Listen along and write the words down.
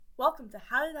Welcome to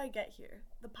How Did I Get Here,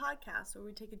 the podcast where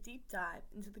we take a deep dive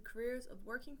into the careers of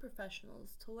working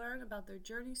professionals to learn about their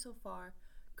journey so far,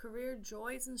 career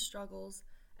joys and struggles,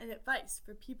 and advice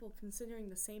for people considering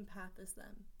the same path as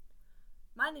them.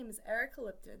 My name is Erica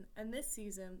Lipton, and this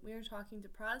season we are talking to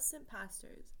Protestant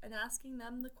pastors and asking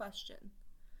them the question,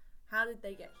 how did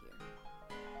they get here?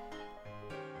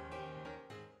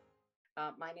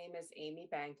 My name is Amy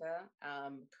Banka.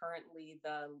 I'm currently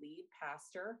the lead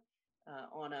pastor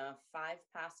on a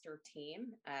 5-pastor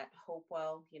team at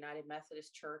Hopewell United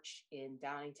Methodist Church in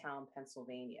Downingtown,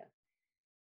 Pennsylvania.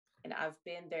 And I've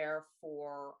been there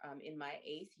for in my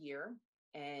 8th year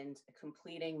and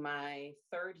completing my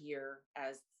 4th year,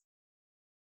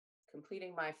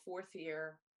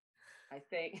 I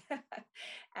think,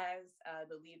 as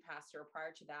the lead pastor.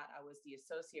 Prior to that, I was the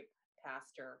associate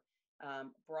pastor,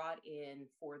 brought in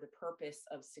for the purpose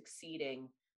of succeeding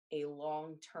a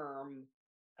long-term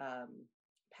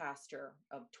pastor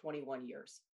of 21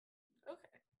 years.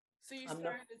 Okay. So you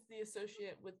started as the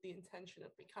associate with the intention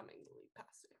of becoming the lead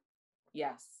pastor.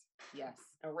 Yes.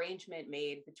 Arrangement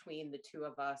made between the two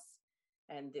of us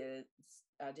and the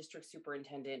district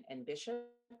superintendent and bishop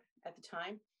at the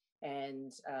time.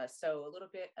 And so a little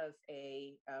bit of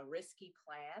a risky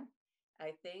plan,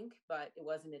 I think, but it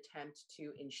was an attempt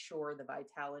to ensure the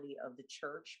vitality of the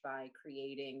church by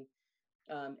creating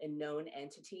a known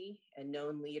entity, a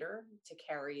known leader to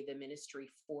carry the ministry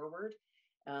forward.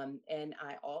 And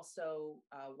I also,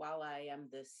 while I am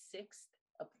the 6th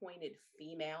appointed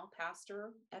female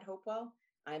pastor at Hopewell,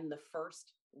 I'm the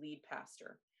first lead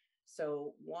pastor.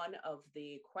 So one of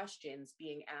the questions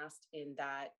being asked in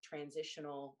that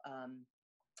transitional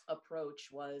approach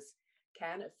was,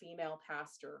 can a female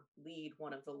pastor lead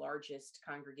one of the largest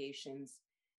congregations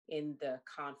in the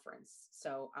conference?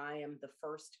 So I am the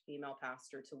first female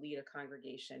pastor to lead a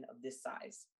congregation of this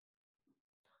size.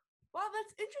 Wow,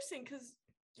 that's interesting because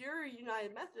you're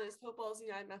United Methodist, Hopewell's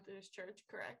United Methodist Church,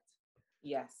 correct?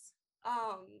 Yes.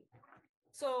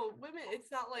 So women,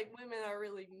 it's not like women are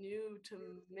really new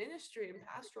to ministry and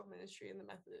pastoral ministry in the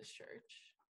Methodist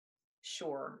Church.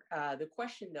 Sure. The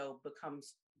question though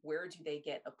becomes, where do they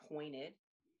get appointed?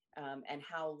 And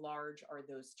how large are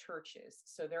those churches?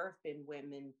 So there have been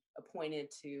women appointed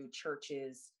to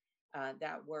churches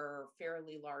that were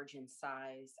fairly large in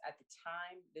size. At the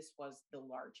time, this was the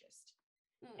largest.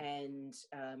 And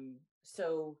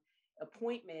so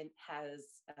appointment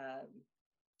has,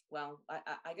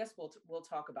 I guess we'll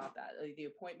talk about that. The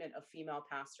appointment of female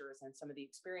pastors and some of the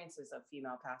experiences of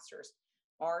female pastors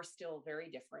are still very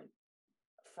different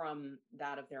from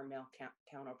that of their male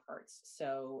counterparts.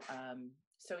 So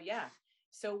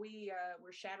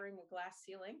we're shattering a glass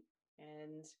ceiling,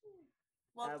 and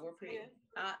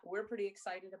we're pretty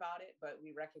excited about it. But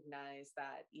we recognize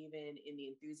that even in the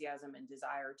enthusiasm and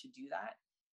desire to do that,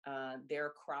 there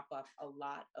crop up a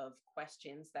lot of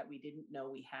questions that we didn't know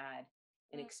we had,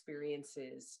 and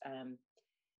experiences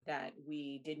that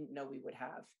we didn't know we would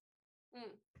have.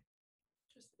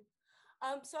 Interesting.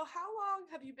 So how long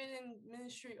have you been in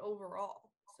ministry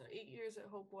overall? So 8 years at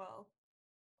Hopewell.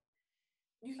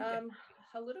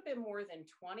 A little bit more than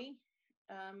 20,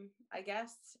 I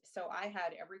guess. So I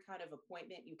had every kind of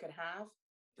appointment you could have: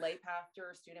 lay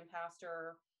pastor, student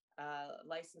pastor,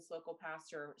 licensed local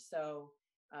pastor. So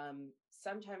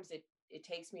sometimes it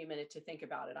takes me a minute to think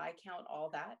about it. I count all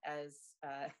that as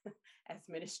as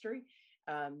ministry.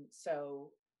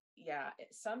 So yeah,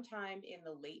 sometime in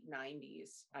the late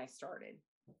 90s, I started.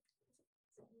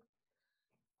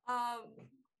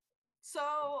 So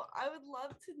I would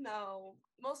love to know,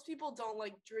 most people don't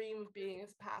dream of being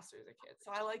as pastor as a kid.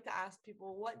 So I like to ask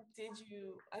people, what did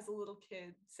you as a little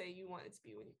kid say you wanted to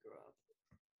be when you grew up?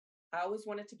 I always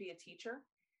wanted to be a teacher.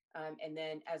 And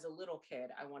then as a little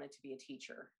kid, I wanted to be a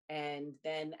teacher. And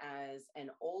then as an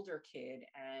older kid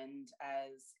and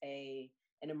as an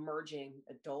emerging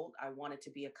adult, I wanted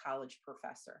to be a college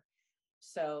professor.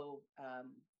 So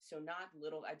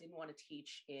I didn't want to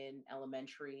teach in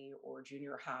elementary or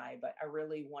junior high, but I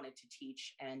really wanted to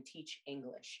teach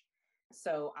English.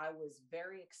 So I was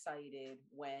very excited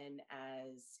when,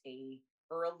 as a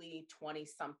early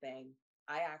 20-something,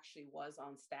 I actually was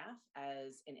on staff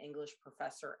as an English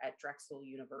professor at Drexel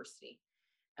University.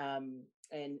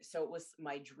 And so it was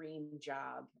my dream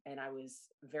job, and I was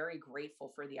very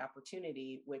grateful for the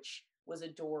opportunity, which was a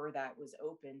door that was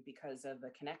open because of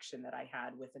a connection that I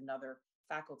had with another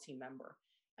faculty member.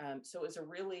 So it was a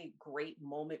really great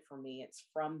moment for me. It's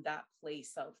from that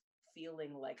place of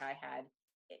feeling like I had,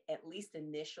 at least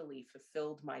initially,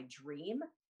 fulfilled my dream,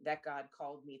 that God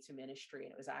called me to ministry.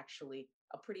 And it was actually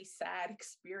a pretty sad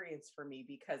experience for me,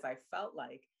 because I felt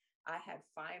like I had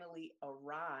finally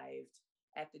arrived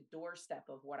at the doorstep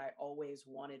of what I always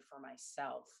wanted for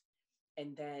myself.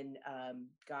 And then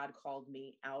God called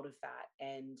me out of that.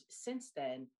 And since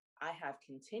then, I have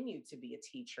continued to be a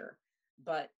teacher,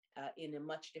 but in a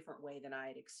much different way than I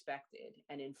had expected.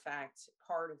 And in fact,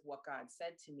 part of what God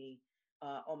said to me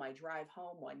on my drive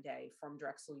home one day from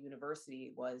Drexel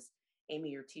University was, Amy,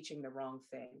 you're teaching the wrong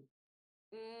thing.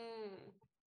 Mm.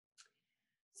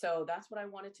 So that's what I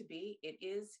wanted to be. It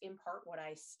is in part what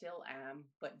I still am,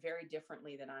 but very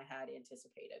differently than I had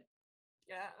anticipated.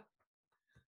 Yeah.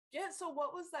 Yeah, so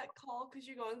what was that call? Could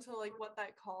you go into like what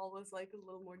that call was like a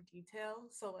little more detail?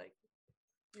 So like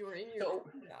you were in your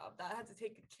job that had to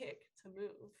take a kick to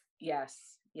move.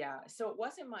 Yes. Yeah. So it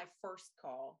wasn't my first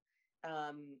call,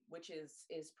 which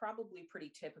is probably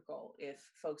pretty typical if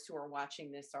folks who are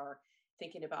watching this are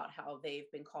thinking about how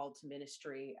they've been called to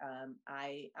ministry.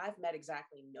 I've met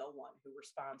exactly no one who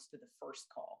responds to the first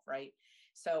call, right?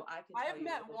 So I've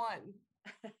met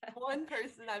one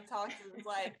person I've talked to was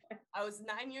like, I was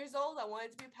 9 years old, I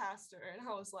wanted to be a pastor, and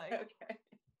I was like, okay.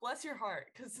 Bless your heart,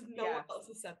 because no one else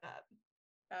has said that.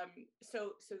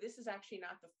 So this is actually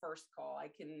not the first call. I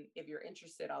can, if you're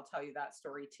interested, I'll tell you that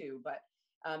story too. But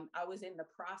I was in the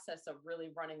process of really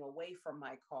running away from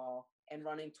my call and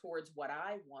running towards what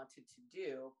I wanted to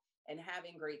do and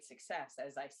having great success.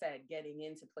 As I said, getting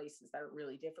into places that are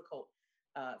really difficult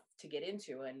to get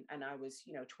into. And I was,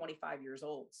 25 years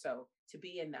old. So to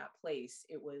be in that place,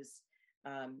 it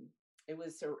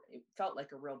felt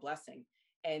like a real blessing.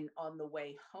 And on the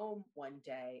way home one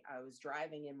day, I was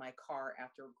driving in my car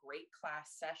after a great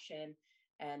class session.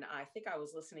 And I think I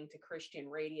was listening to Christian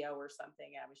radio or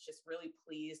something. I was just really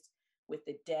pleased with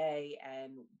the day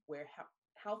and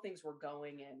how things were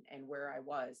going and where I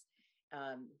was.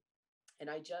 And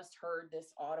I just heard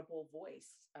this audible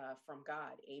voice from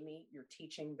God, Amy, you're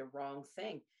teaching the wrong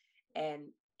thing.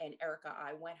 And Erica,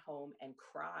 I went home and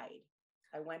cried.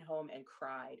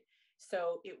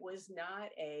 So it was not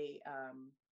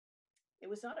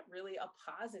really a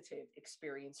positive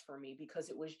experience for me because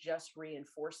it was just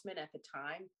reinforcement at the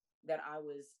time that I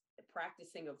was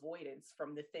practicing avoidance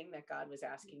from the thing that God was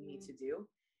asking me to do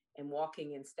and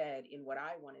walking instead in what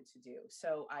I wanted to do.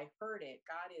 So I heard it.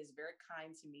 God is very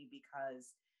kind to me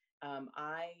because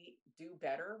I do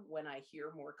better when I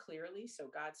hear more clearly. So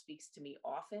God speaks to me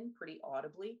often, pretty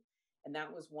audibly. And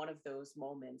that was one of those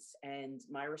moments. And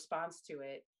my response to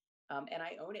it, and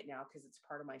I own it now because it's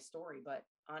part of my story. But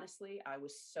honestly, I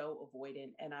was so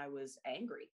avoidant and I was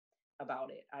angry about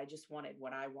it. I just wanted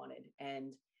what I wanted.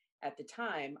 And at the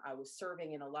time, I was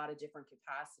serving in a lot of different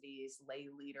capacities, lay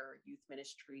leader, youth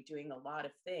ministry, doing a lot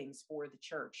of things for the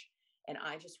church. And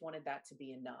I just wanted that to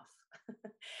be enough.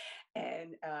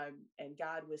 And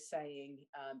God was saying,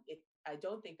 I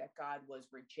don't think that God was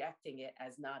rejecting it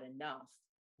as not enough,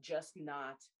 just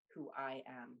not who I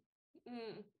am.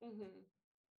 Mm-hmm.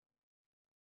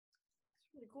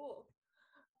 It's really cool.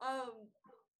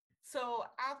 So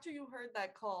after you heard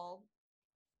that call,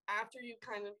 after you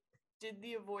kind of did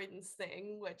the avoidance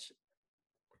thing, which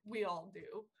we all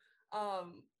do,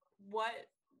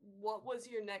 what was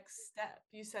your next step?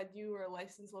 You said you were a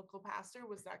licensed local pastor.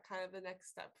 Was that kind of the next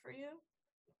step for you?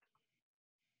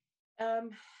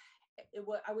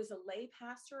 I was a lay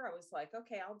pastor. I was like,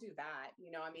 okay, I'll do that.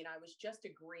 I was just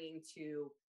agreeing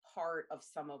to part of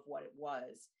some of what it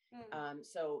was.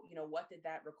 So, what did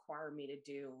that require me to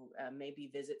do? Maybe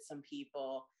visit some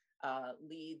people,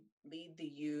 lead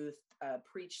the youth,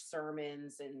 preach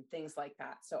sermons and things like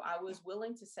that. So I was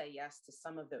willing to say yes to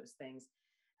some of those things.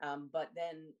 But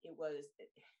then it was,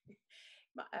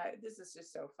 this is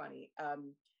just so funny.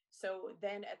 So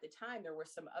then at the time, there were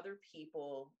some other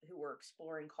people who were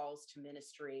exploring calls to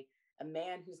ministry, a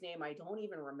man whose name I don't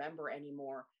even remember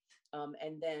anymore.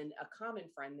 And then a common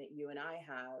friend that you and I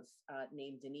have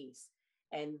named Denise.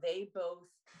 And they both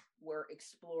were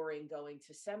exploring going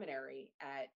to seminary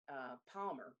at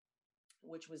Palmer,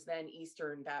 which was then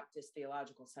Eastern Baptist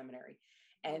Theological Seminary.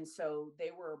 And so they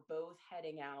were both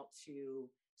heading out to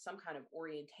some kind of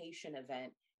orientation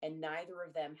event, and neither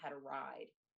of them had a ride.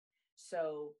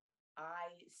 So I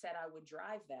said I would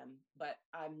drive them, but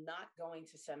I'm not going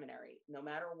to seminary. No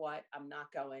matter what, I'm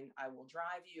not going. I will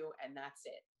drive you, and that's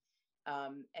it.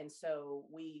 And so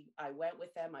I went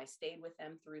with them. I stayed with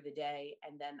them through the day,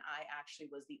 and then I actually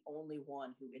was the only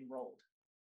one who enrolled.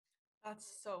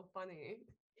 That's so funny.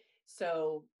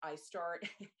 So I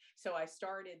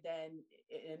started then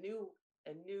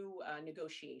a new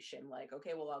negotiation. Like,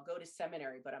 okay, well, I'll go to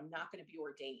seminary, but I'm not going to be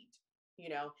ordained.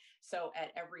 So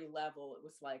at every level, it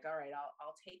was like, all right,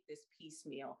 I'll take this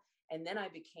piecemeal. And then I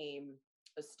became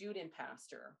a student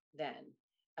pastor then.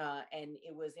 And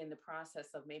it was in the process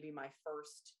of maybe my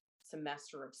first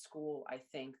semester of school, I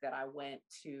think, that I went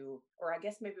to, or I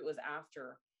guess maybe it was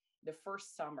after the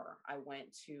first summer, I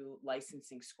went to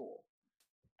licensing school,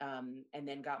 and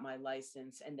then got my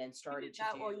license and then You started did to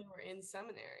that do, while you were in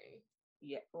seminary.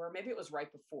 yeah, or maybe it was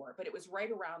right before, but it was right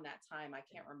around that time. I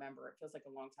can't remember. It feels like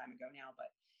a long time ago now, but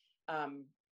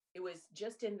it was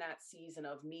just in that season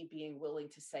of me being willing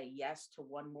to say yes to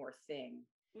one more thing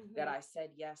that Mm-hmm. I said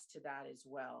yes to that as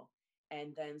well.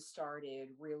 And then started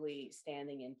really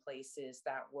standing in places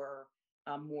that were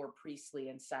more priestly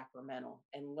and sacramental,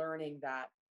 and learning that,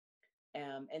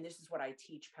 and this is what I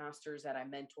teach pastors that I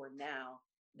mentor now,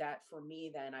 that for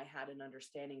me, then I had an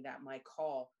understanding that my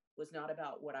call was not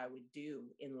about what I would do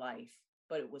in life,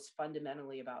 but it was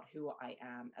fundamentally about who I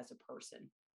am as a person.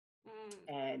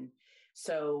 Mm. And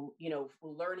so,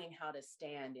 learning how to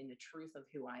stand in the truth of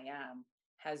who I am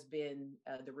has been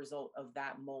the result of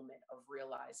that moment of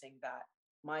realizing that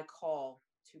my call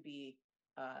to be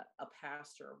a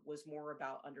pastor was more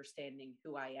about understanding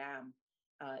who I am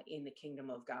in the kingdom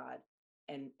of God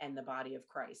and the body of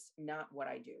Christ, not what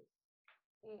I do.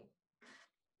 Mm.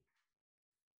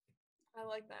 I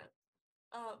like that.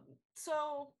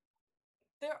 So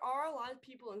there are a lot of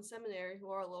people in seminary who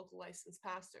are local licensed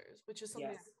pastors, which is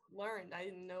something Yes. I learned. I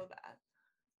didn't know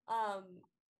that. Um,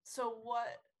 so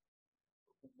what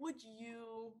would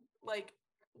you like?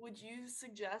 Would you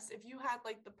suggest if you had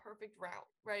like the perfect route,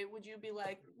 right? Would you be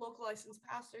like local licensed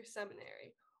pastor,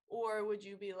 seminary, or would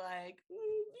you be like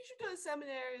you should go to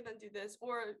seminary and then do this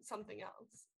or something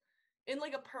else? In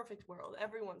like a perfect world,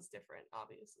 everyone's different,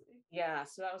 obviously. Yeah,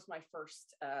 so that was my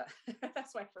first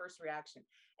that's my first reaction.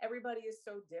 Everybody is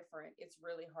so different. It's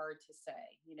really hard to say.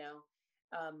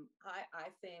 I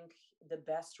think the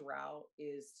best route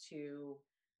is to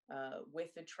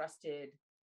with a trusted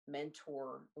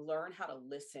mentor, learn how to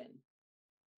listen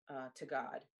to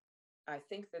God. I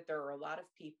think that there are a lot of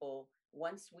people,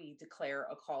 once we declare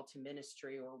a call to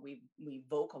ministry, or we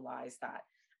vocalize that,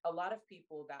 a lot of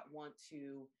people that want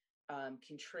to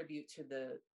contribute to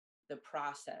the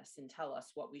process and tell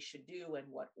us what we should do and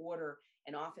what order,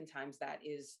 and oftentimes that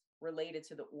is related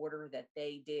to the order that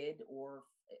they did or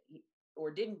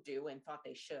didn't do and thought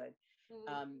they should.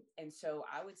 Mm. And so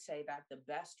I would say that the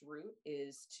best route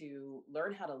is to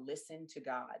learn how to listen to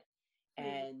God,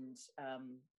 Mm. and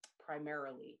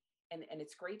primarily, and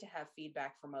it's great to have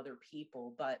feedback from other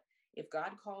people, but if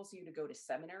God calls you to go to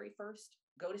seminary first,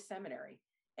 go to seminary.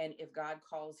 And if God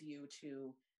calls you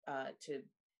to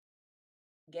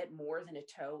get more than a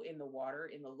toe in the water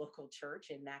in the local church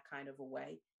in that kind of a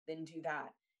way, then do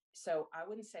that. So I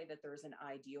wouldn't say that there's an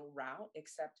ideal route,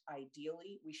 except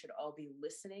ideally we should all be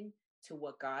listening to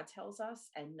what God tells us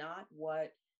and not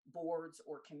what boards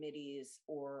or committees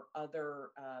or other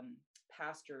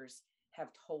pastors have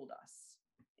told us,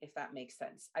 if that makes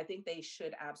sense. I think they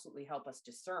should absolutely help us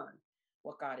discern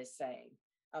what God is saying.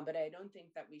 But I don't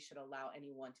think that we should allow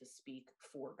anyone to speak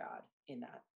for God in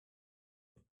that.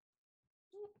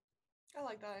 I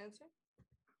like that answer.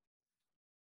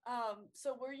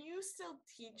 So were you still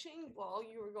teaching while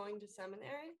you were going to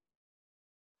seminary?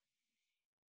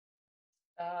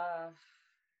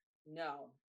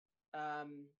 No,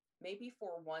 maybe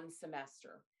for one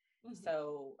semester. Mm-hmm.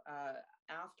 So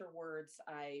afterwards,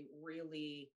 I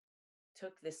really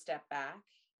took this step back.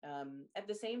 At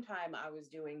the same time, I was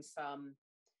doing some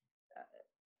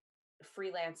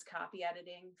freelance copy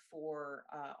editing for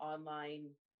online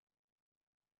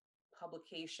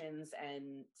publications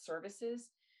and services.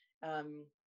 Um,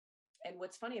 and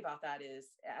what's funny about that is,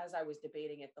 as I was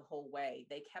debating it the whole way,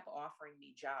 they kept offering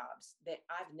me jobs that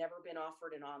I've never been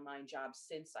offered an online job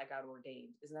since I got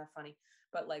ordained. Isn't that funny?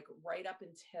 But like right up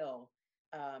until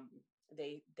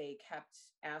they kept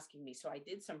asking me. So I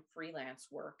did some freelance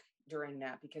work during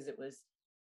that because it was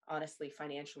honestly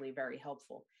financially very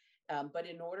helpful. But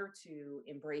in order to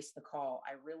embrace the call,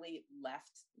 I really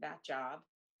left that job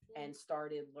and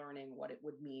started learning what it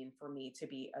would mean for me to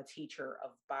be a teacher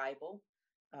of Bible,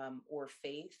 or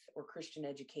faith or Christian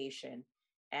education.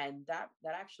 And that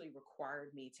actually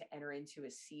required me to enter into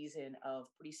a season of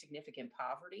pretty significant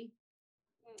poverty,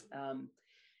 um,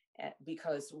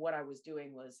 because what I was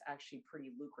doing was actually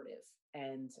pretty lucrative.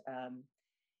 And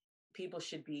people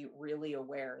should be really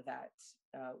aware that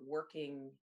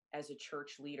working as a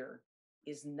church leader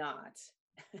is not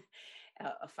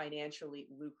a financially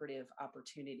lucrative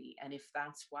opportunity. And if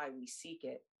that's why we seek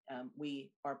it,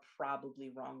 we are probably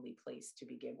wrongly placed to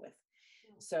begin with.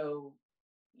 So,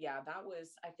 yeah,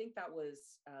 I think that was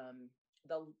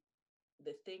the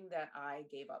the thing that I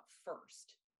gave up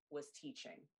first was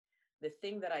teaching. The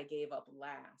thing that I gave up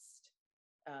last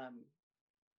um,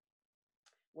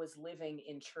 was living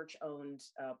in church-owned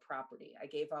property. I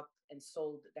gave up and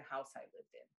sold the house I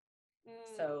lived in.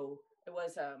 So there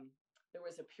was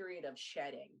a period of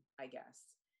shedding, I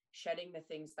guess, shedding the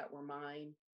things that were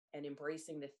mine and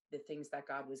embracing the things that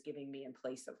God was giving me in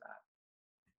place of that.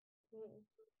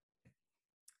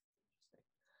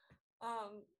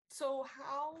 So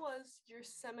how was your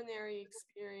seminary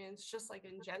experience, just like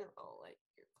in general, like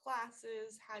your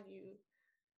classes?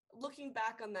 Looking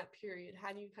back on that period,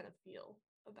 how do you kind of feel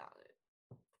about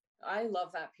it? I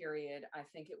love that period. I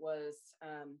think it was,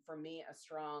 for me, a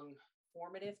strong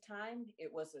formative time.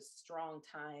 It was a strong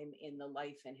time in the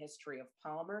life and history of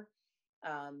Palmer.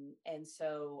 And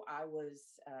so I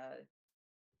was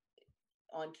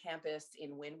on campus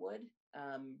in Wynwood,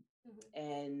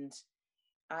 and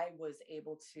I was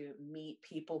able to meet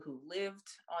people who lived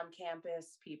on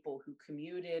campus, people who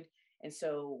commuted. And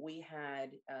so we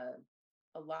had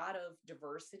a lot of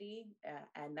diversity,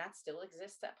 and that still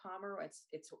exists at Palmer.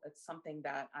 It's something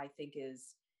that I think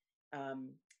is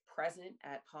present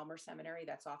at Palmer Seminary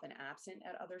that's often absent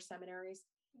at other seminaries.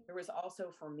 There was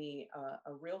also, for me,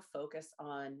 a real focus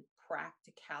on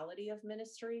practicality of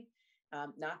ministry,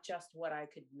 not just what I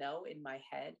could know in my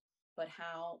head, but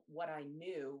how what I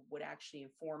knew would actually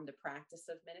inform the practice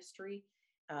of ministry.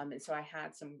 And so I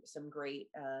had some great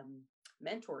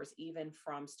mentors, even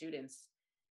from students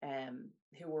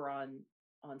who were on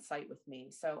site with me.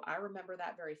 So I remember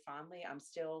that very fondly. I'm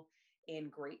still in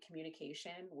great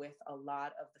communication with a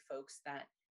lot of the folks that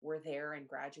were there and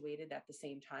graduated at the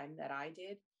same time that I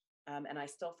did. And I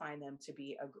still find them to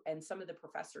be, and some of the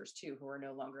professors too, who are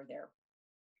no longer there.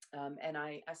 And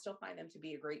I still find them to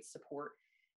be a great support.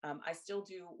 I still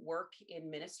do work in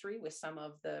ministry with some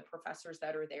of the professors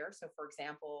that are there. So for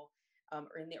example,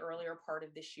 in the earlier part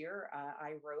of this year,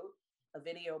 I wrote a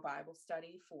video Bible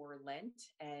study for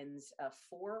Lent, and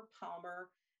 4 Palmer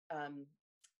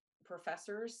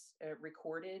professors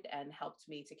recorded and helped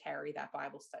me to carry that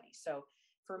Bible study. So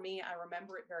for me, I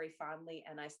remember it very fondly,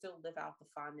 and I still live out the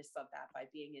fondness of that by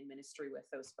being in ministry with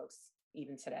those folks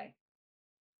even today.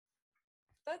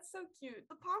 That's so cute.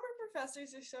 The Palmer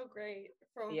professors are so great.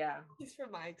 At least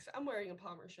from Mike's. I'm wearing a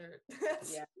Palmer shirt.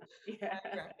 Yeah.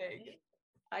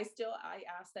 I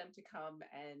ask them to come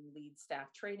and lead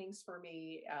staff trainings for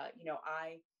me.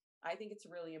 I think it's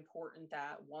really important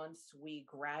that once we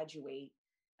graduate,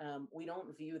 we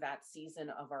don't view that season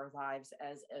of our lives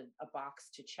as a box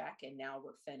to check and now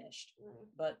we're finished.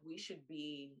 But we should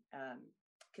be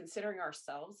considering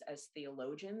ourselves as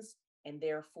theologians and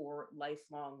therefore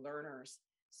lifelong learners.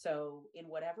 So in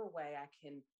whatever way I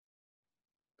can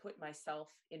put myself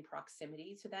in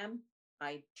proximity to them,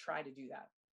 I try to do that.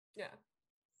 Yeah.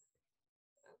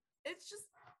 It's just,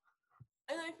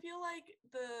 and I feel like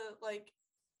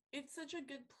it's such a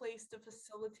good place to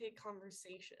facilitate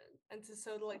conversation and to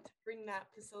bring that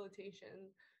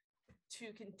facilitation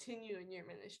to continue in your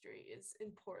ministry is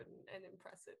important and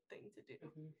impressive thing to do.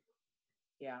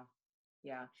 Yeah.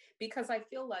 Because I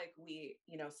feel like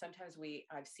sometimes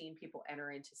I've seen people enter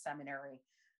into seminary,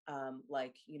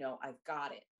 I've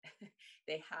got it.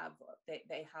 they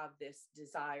have this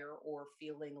desire or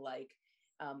feeling like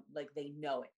they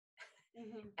know it.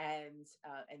 And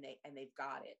they've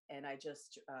got it. And I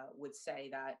just would say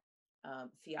that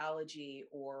theology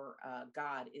or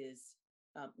God is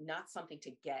not something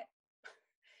to get,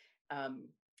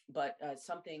 but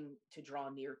something to draw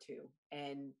near to.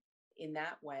 And in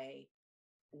that way,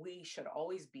 we should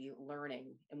always be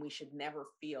learning, and we should never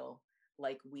feel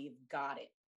like we've got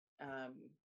it.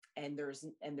 And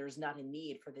there's not a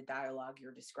need for the dialogue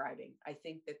you're describing. I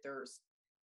think that there's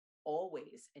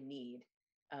always a need.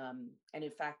 And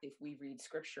in fact, if we read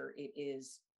scripture, it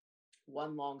is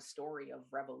one long story of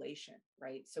revelation,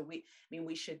 right? So we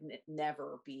should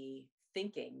never be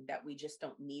thinking that we just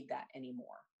don't need that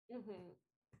anymore.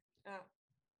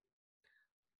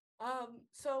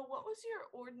 So what was your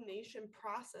ordination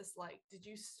process like? Did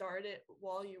you start it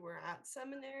while you were at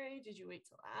seminary? Did you wait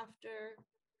till after?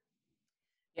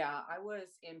 Yeah, I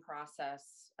was in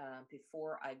process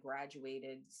before I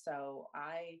graduated. So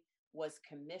I was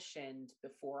commissioned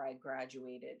before I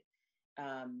graduated.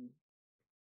 I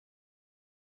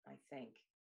think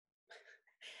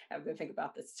I have to think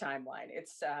about this timeline.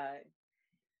 It's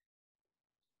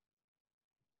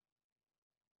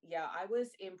I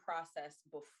was in process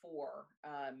before.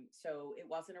 So it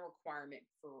wasn't a requirement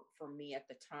for me at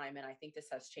the time. And I think this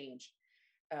has changed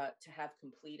to have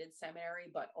completed seminary,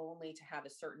 but only to have a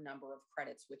certain number of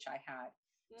credits, which I had.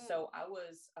 So I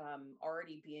was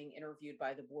already being interviewed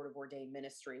by the Board of Ordained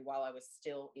Ministry while I was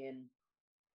still in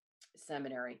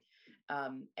seminary.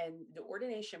 And the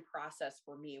ordination process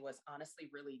for me was honestly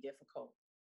really difficult.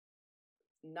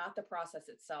 not the process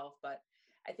itself, but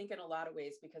I think in a lot of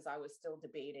ways, because I was still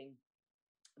debating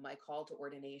my call to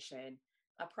ordination,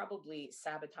 I probably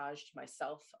sabotaged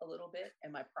myself a little bit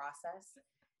in my process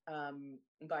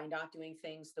by not doing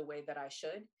things the way that I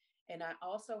should. And I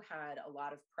also had a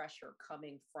lot of pressure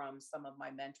coming from some of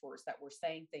my mentors that were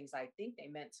saying things I think they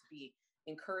meant to be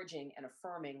encouraging and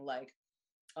affirming, like,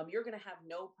 you're going to have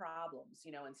no problems,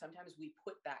 and sometimes we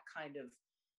put that kind of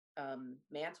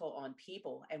mantle on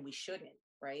people and we shouldn't,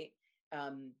 right?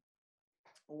 Um,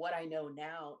 what I know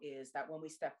now is that when we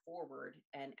step forward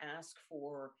and ask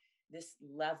for this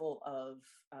level of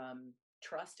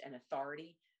trust and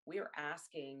authority, we are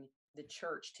asking the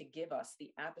church to give us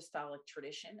the apostolic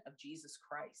tradition of Jesus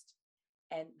Christ.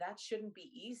 And that shouldn't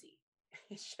be easy.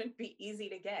 It shouldn't be easy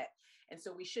to get. And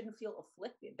so we shouldn't feel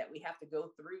afflicted that we have to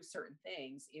go through certain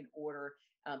things in order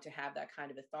to have that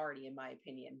kind of authority, in my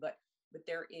opinion. But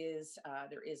there is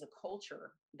a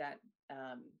culture that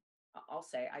I'll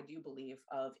say, I do believe,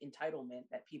 of entitlement,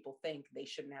 that people think they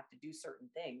shouldn't have to do certain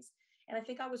things. And I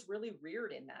think I was really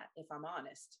reared in that, if I'm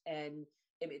honest. And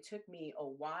it took me a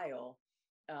while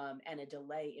and a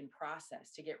delay in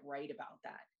process to get right about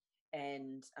that.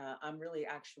 And I'm really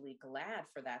actually glad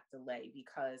for that delay,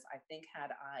 because I think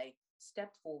had I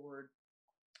stepped forward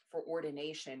for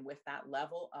ordination with that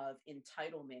level of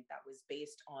entitlement that was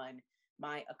based on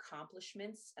my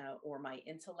accomplishments or my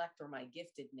intellect or my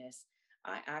giftedness,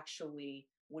 I actually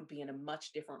would be in a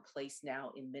much different place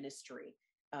now in ministry.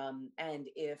 And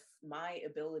if my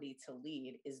ability to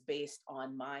lead is based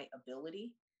on my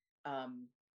ability,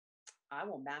 I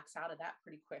will max out of that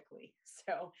pretty quickly.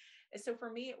 So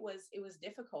for me, it was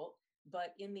difficult,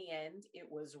 but in the end, it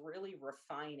was really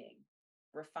refining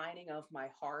of my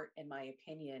heart and my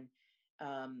opinion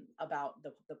about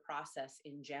the process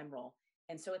in general.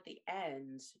 And so at the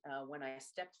end, when I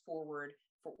stepped forward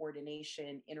for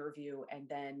ordination interview and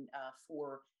then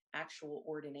for actual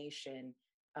ordination,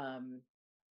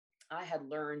 I had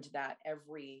learned that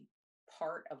every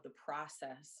part of the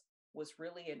process was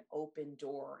really an open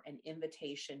door, an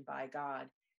invitation by God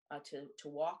to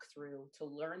walk through, to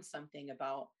learn something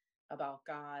about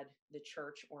God, the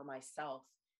church, or myself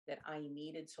that I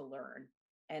needed to learn.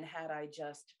 And had I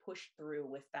just pushed through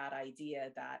with that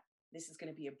idea that this is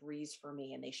going to be a breeze for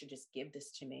me and they should just give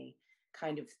this to me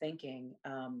kind of thinking,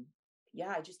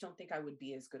 I just don't think I would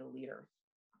be as good a leader.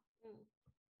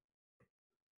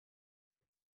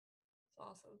 It's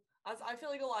awesome. I feel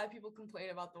like a lot of people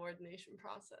complain about the ordination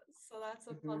process. So that's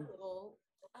a fun little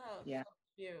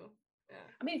view. Yeah.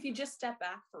 I mean, if you just step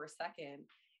back for a second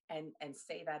and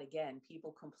say that again,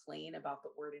 people complain about the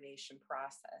ordination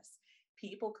process.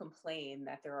 People complain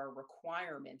that there are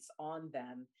requirements on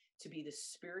them to be the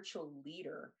spiritual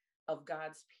leader of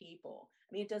God's people.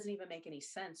 I mean, it doesn't even make any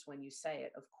sense when you say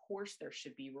it. Of course, there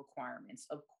should be requirements.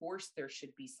 Of course, there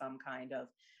should be some kind of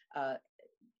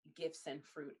gifts and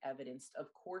fruit evidenced. Of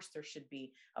course, there should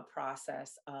be a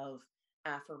process of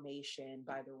affirmation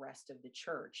by the rest of the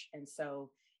church. And so,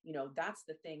 that's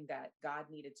the thing that God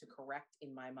needed to correct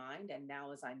in my mind. And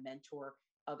now as I mentor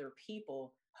other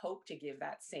people, hope to give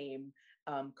that same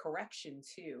correction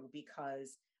too,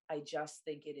 because I just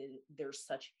think there's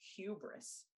such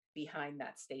hubris behind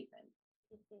that statement.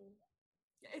 Mm-hmm.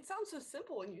 It sounds so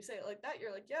simple when you say it like that.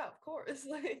 You're like, yeah, of course.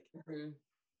 Like,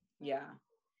 yeah.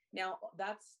 Now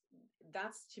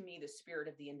that's to me the spirit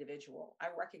of the individual. I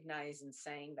recognize in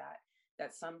saying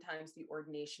that sometimes the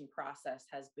ordination process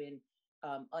has been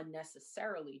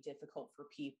unnecessarily difficult for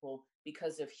people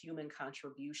because of human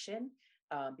contribution,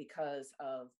 because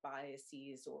of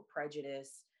biases or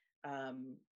prejudice,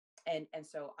 and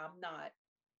so I'm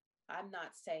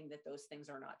not saying that those things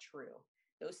are not true.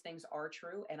 Those things are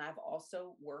true, and I've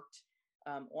also worked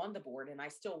on the board, and I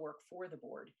still work for the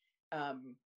board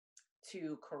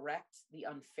to correct the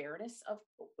unfairness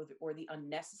or the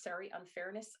unnecessary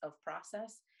unfairness of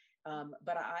process.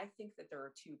 But I think that there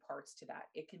are two parts to that.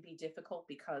 It can be difficult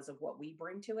because of what we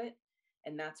bring to it.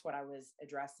 And that's what I was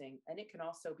addressing. And it can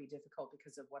also be difficult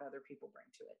because of what other people bring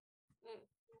to it.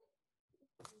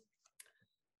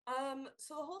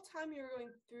 So the whole time you were going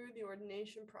through the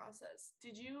ordination process,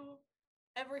 did you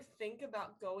ever think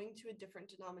about going to a different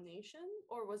denomination,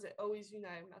 or was it always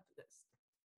United Methodist?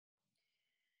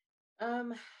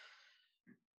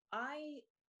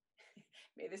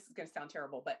 This is going to sound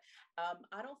terrible, but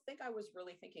I don't think I was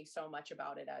really thinking so much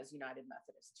about it as United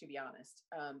Methodist, to be honest.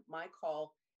 My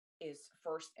call is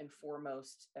first and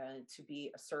foremost to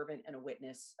be a servant and a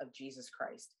witness of Jesus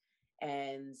Christ.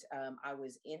 And I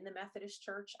was in the Methodist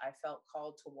Church. I felt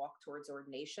called to walk towards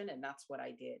ordination, and that's what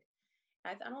I did.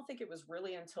 I don't think it was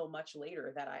really until much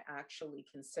later that I actually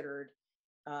considered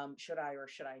should I or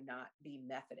should I not be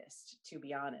Methodist? To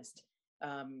be honest,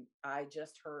 I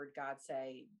just heard God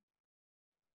say,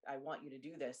 I want you to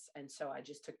do this. And so I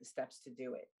just took the steps to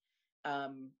do it.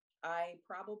 I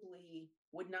probably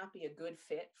would not be a good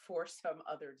fit for some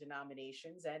other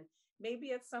denominations. And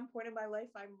maybe at some point in my life,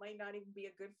 I might not even be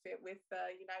a good fit with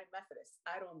United Methodist.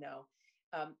 I don't know.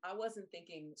 I wasn't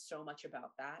thinking so much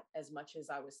about that as much as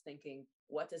I was thinking,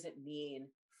 what does it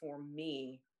mean for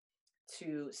me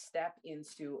to step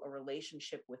into a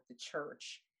relationship with the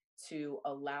church to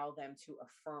allow them to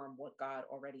affirm what God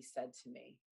already said to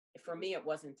me? For me, it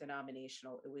wasn't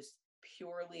denominational. It was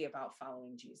purely about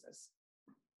following Jesus.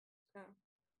 Yeah.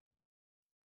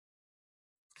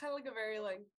 It's kind of like a very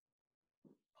like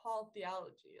Paul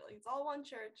theology. Like it's all one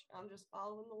church. I'm just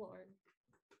following the Lord.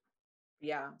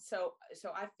 Yeah. So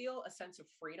I feel a sense of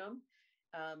freedom.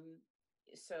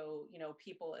 So,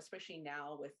 people, especially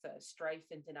now with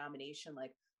strife and denomination,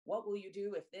 like, what will you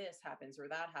do if this happens or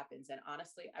that happens? And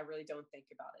honestly, I really don't think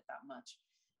about it that much.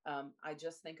 I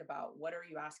just think about, what are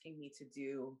you asking me to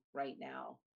do right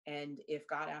now? And if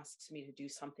God asks me to do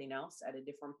something else at a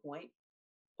different point,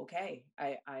 okay,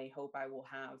 I hope I will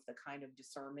have the kind of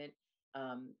discernment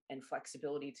and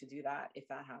flexibility to do that if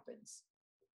that happens.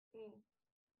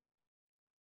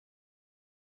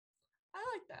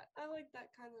 I like that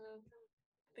kind of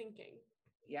thinking.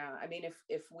 Yeah, I mean,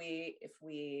 if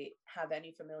we have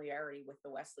any familiarity with the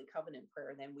Wesley Covenant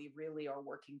prayer, then we really are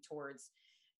working towards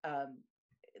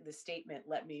the statement,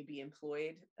 "Let me be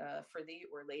employed for thee,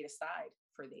 or laid aside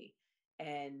for thee."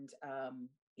 And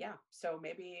yeah, so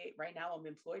maybe right now I'm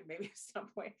employed. Maybe at some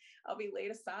point I'll be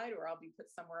laid aside, or I'll be put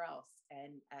somewhere else.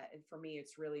 And for me,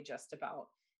 it's really just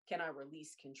about, can I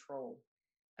release control?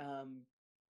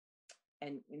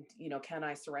 And can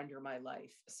I surrender my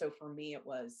life? So for me,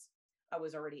 I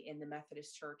was already in the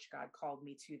Methodist Church. God called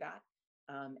me to that.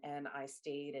 And I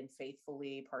stayed and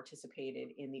faithfully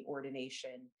participated in the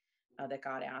ordination that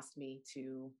God asked me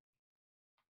to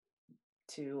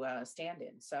stand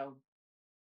in. So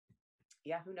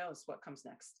yeah, who knows what comes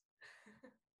next?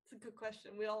 It's a good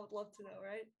question. We all would love to know,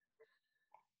 right?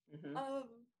 Mm-hmm.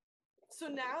 So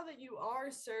now that you are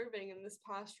serving in this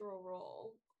pastoral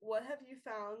role, what have you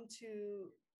found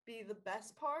to be the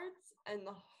best parts and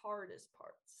the hardest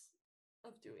parts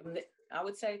of doing it? I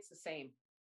would say it's the same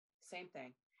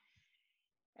thing.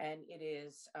 And it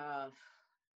is,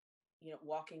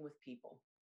 walking with people.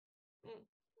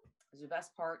 It's the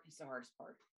best part. It's the hardest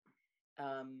part.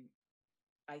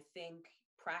 I think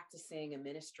practicing a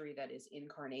ministry that is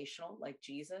incarnational, like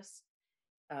Jesus,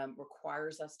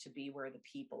 requires us to be where the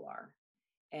people are.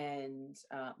 And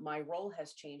my role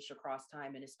has changed across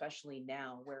time, and especially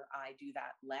now where I do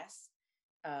that less.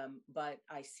 But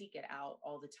I seek it out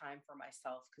all the time for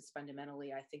myself, because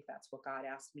fundamentally, I think that's what God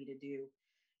asked me to do.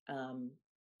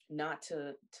 Not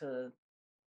to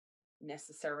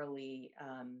necessarily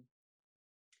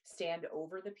stand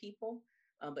over the people,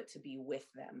 but to be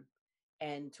with them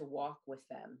and to walk with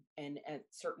them. And at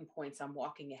certain points, I'm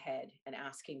walking ahead and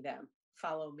asking them,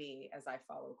 follow me as I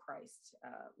follow Christ,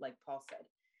 like Paul said.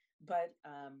 But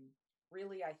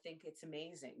really, I think it's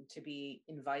amazing to be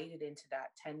invited into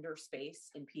that tender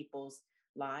space in people's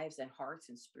lives and hearts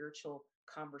and spiritual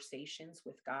conversations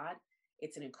with God.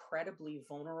 It's an incredibly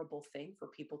vulnerable thing for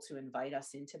people to invite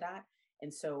us into that.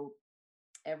 And so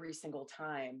every single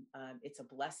time, it's a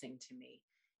blessing to me.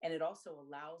 And it also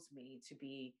allows me to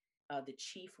be the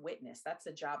chief witness. That's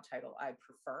a job title I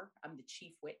prefer. I'm the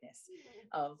chief witness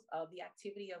of the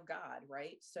activity of God,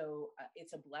 right? So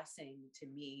it's a blessing to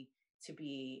me to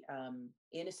be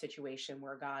in a situation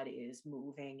where God is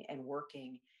moving and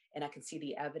working, and I can see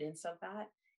the evidence of that,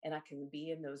 and I can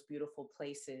be in those beautiful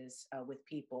places with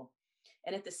people.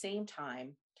 And at the same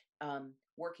time,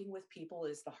 working with people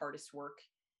is the hardest work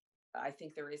I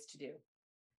think there is to do.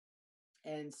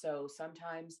 And so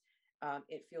sometimes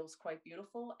it feels quite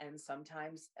beautiful, and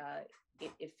sometimes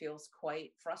it feels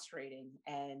quite frustrating,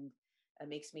 and it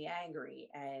makes me angry.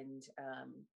 And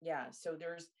so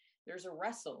there's a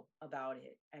wrestle about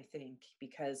it, I think,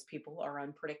 because people are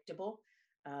unpredictable,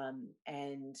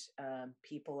 and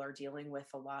people are dealing with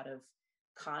a lot of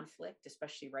conflict,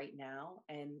 especially right now.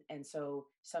 And so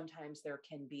sometimes there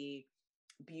can be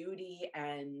beauty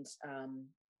and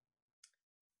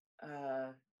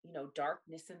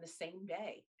darkness in the same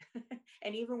day,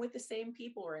 and even with the same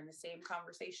people or in the same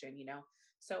conversation.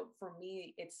 So for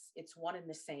me, it's one and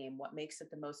the same. What makes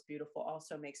it the most beautiful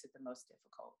also makes it the most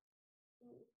difficult.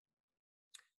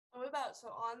 What about, so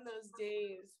on those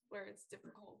days where it's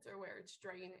difficult or where it's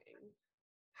draining,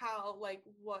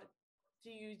 what do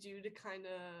you do to kind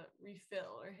of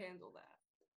refill or handle that?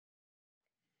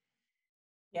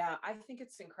 Yeah, I think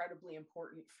it's incredibly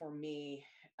important for me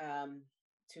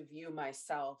to view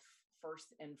myself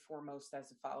first and foremost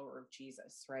as a follower of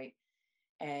Jesus, right?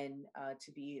 And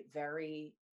to be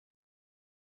very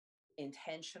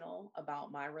intentional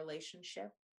about my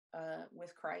relationship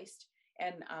with Christ.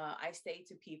 And I say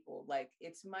to people, like,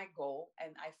 it's my goal,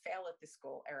 and I fail at this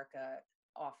goal, Erica,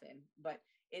 often, but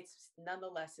it's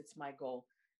my goal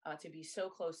to be so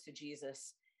close to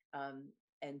Jesus,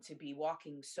 and to be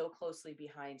walking so closely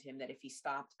behind him that if he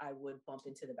stopped, I would bump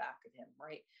into the back of him,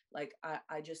 right? Like, I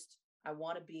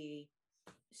want to be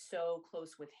so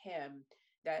close with him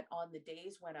that on the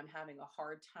days when I'm having a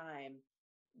hard time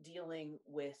dealing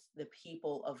with the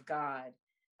people of God,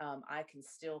 I can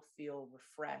still feel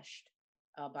refreshed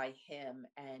by him,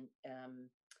 and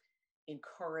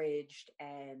encouraged,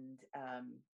 and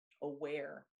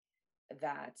aware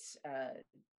that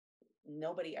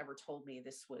nobody ever told me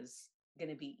this was going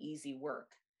to be easy work,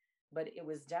 but it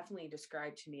was definitely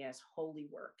described to me as holy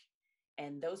work.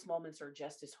 And those moments are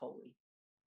just as holy.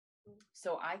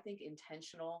 So I think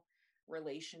intentional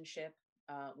relationship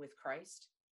with Christ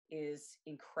is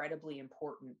incredibly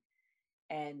important.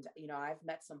 And, I've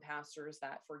met some pastors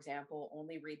that, for example,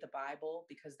 only read the Bible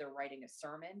because they're writing a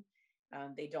sermon.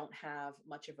 They don't have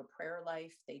much of a prayer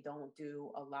life. They don't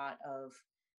do a lot of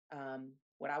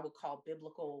what I would call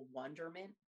biblical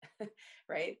wonderment,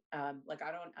 right? Like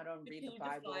I don't read the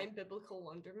Bible. Define biblical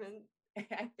wonderment?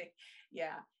 I think,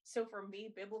 yeah. So for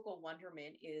me, biblical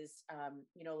wonderment is,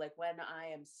 like when I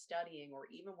am studying or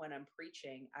even when I'm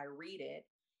preaching, I read it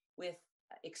with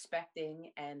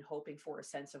expecting and hoping for a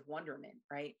sense of wonderment,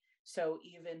 right? So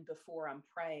even before I'm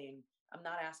praying, I'm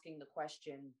not asking the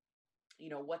question,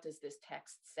 what does this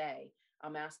text say?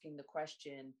 I'm asking the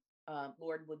question,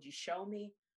 Lord, would you show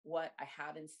me what I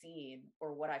haven't seen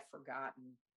or what I've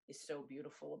forgotten is so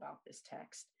beautiful about this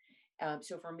text?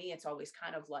 So for me, it's always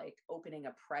kind of like opening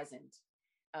a present.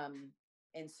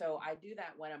 And so I do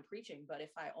that when I'm preaching, but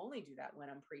if I only do that when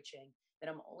I'm preaching, then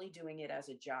I'm only doing it as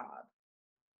a job.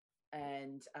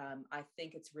 And I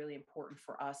think it's really important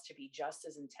for us to be just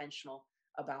as intentional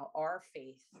about our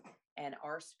faith and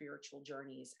our spiritual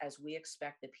journeys as we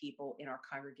expect the people in our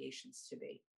congregations to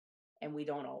be. And we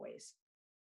don't always.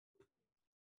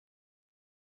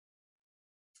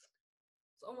 It's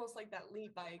almost like that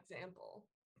lead by example.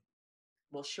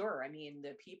 Well, sure. I mean,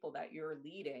 the people that you're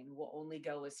leading will only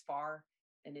go as far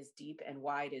and as deep and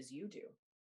wide as you do.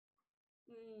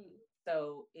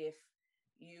 So if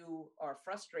you are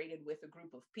frustrated with a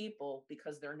group of people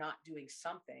because they're not doing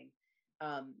something,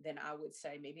 then I would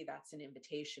say maybe that's an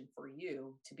invitation for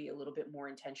you to be a little bit more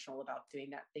intentional about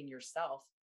doing that thing yourself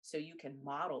so you can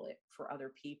model it for other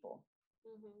people.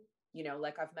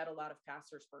 Like I've met a lot of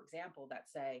pastors, for example, that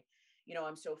say,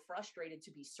 I'm so frustrated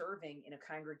to be serving in a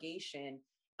congregation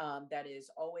that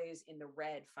is always in the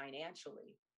red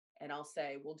financially. And I'll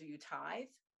say, well, do you tithe?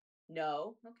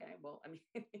 No. Okay. Well, I mean,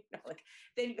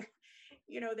 then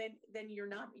you're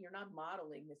not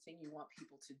modeling the thing you want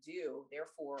people to do.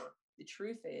 Therefore, the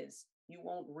truth is you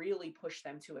won't really push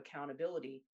them to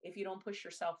accountability if you don't push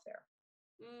yourself there.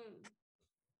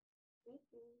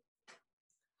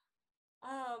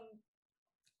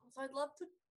 So I'd love to,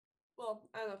 well,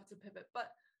 I don't know if it's a pivot,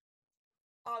 but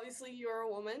obviously you're a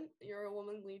woman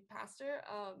lead pastor.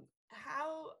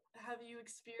 How have you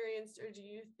experienced, or do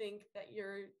you think that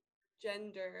your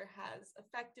gender has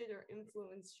affected or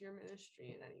influenced your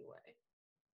ministry in any way?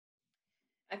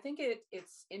 I think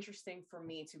it's interesting for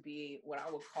me to be what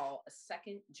I would call a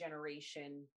second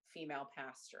generation female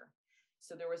pastor.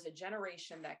 So there was a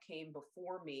generation that came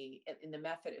before me in the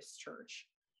Methodist Church,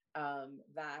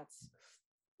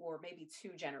 or maybe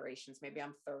two generations, maybe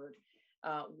I'm third,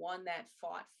 one that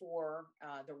fought for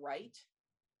the right,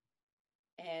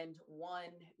 and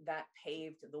one that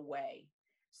paved the way.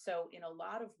 So in a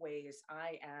lot of ways,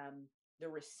 I am the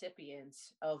recipient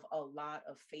of a lot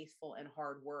of faithful and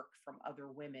hard work from other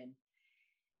women.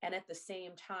 And at the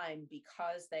same time,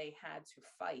 because they had to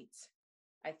fight,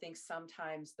 I think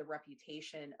sometimes the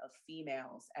reputation of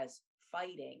females as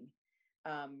fighting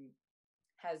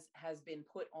has been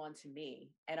put onto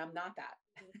me, and I'm not that.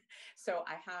 So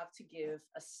I have to give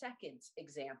a second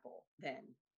example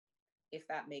then, if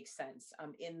that makes sense.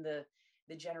 I'm in the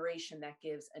generation that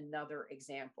gives another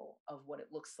example of what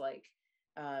it looks like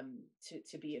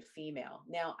to be a female.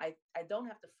 Now, I don't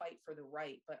have to fight for the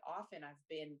right, but often I've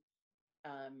been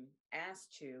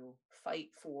asked to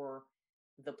fight for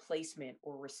the placement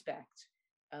or respect,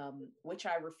 which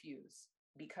I refuse,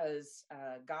 because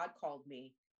God called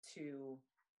me to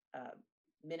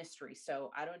ministry.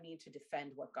 So I don't need to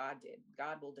defend what God did.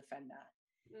 God will defend that.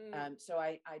 So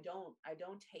I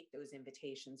don't take those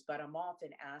invitations, but I'm often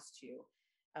asked to.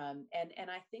 And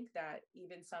I think that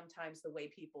even sometimes the way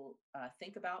people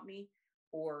think about me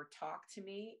or talk to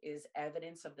me is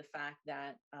evidence of the fact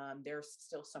that there's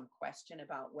still some question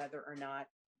about whether or not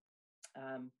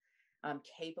I'm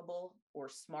capable or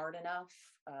smart enough,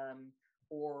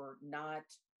 or not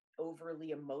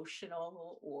overly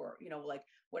emotional, or, like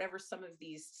whatever some of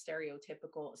these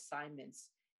stereotypical assignments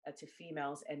to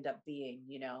females end up being,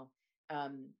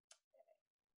 um,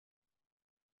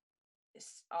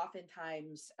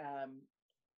 oftentimes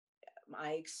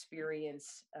I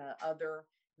experience other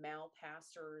male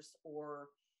pastors or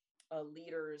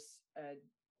leaders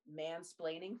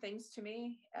mansplaining things to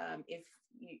me. If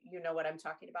you know what I'm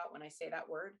talking about when I say that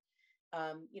word,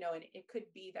 and it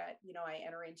could be that, I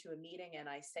enter into a meeting and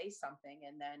I say something,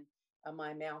 and then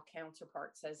my male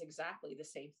counterpart says exactly the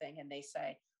same thing. And they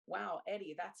say, wow,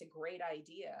 Eddie, that's a great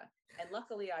idea. And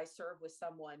luckily I serve with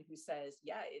someone who says,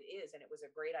 yeah, it is. And it was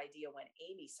a great idea when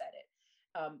Amy said it.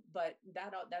 But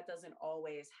that doesn't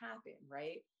always happen.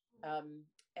 Right.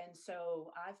 And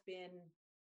so I've been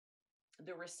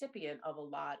the recipient of a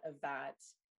lot of that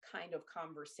kind of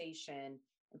conversation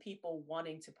and people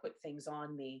wanting to put things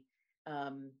on me.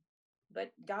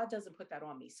 But God doesn't put that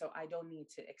on me. So I don't need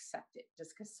to accept it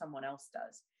just because someone else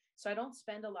does. So I don't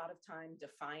spend a lot of time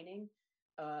defining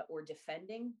or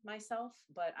defending myself,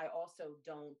 but I also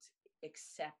don't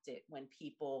accept it when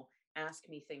people ask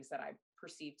me things that I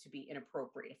perceive to be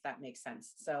inappropriate, if that makes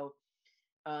sense. So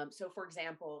for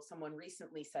example, someone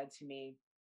recently said to me,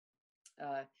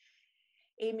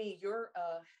 Amy, you're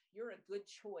a good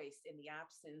choice in the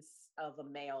absence of a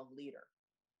male leader.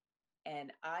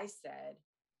 And I said,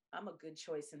 I'm a good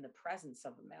choice in the presence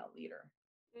of a male leader.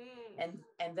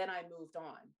 And then I moved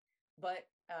on. But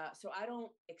so I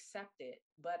don't accept it,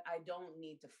 but I don't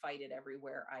need to fight it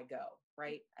everywhere I go.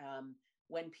 Right.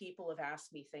 When people have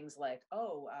asked me things like,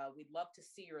 oh, we'd love to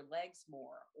see your legs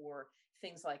more, or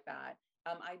things like that,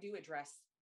 I do address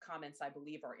comments I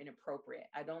believe are inappropriate.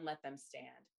 I don't let them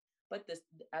stand. But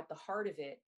at the heart of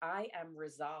it, I am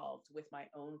resolved with my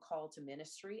own call to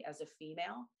ministry as a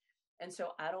female. And so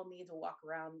I don't need to walk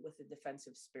around with a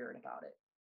defensive spirit about it.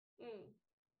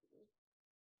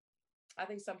 I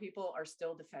think some people are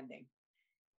still defending.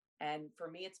 And for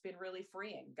me, it's been really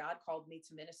freeing. God called me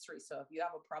to ministry. So if you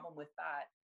have a problem with that,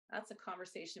 that's a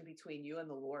conversation between you and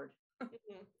the Lord.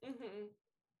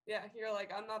 Yeah, you're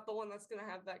like, I'm not the one that's going to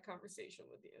have that conversation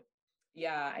with you.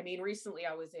 Yeah, I mean, recently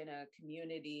I was in a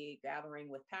community gathering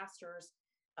with pastors,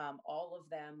 all of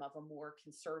them of a more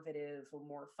conservative or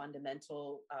more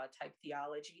fundamental type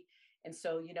theology. And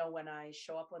so, when I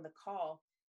show up on the call,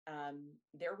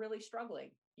 they're really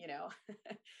struggling,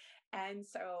 and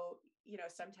so,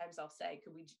 sometimes I'll say,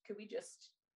 could we just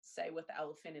say what the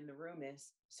elephant in the room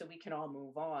is so we can all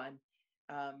move on?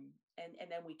 And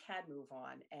then we can move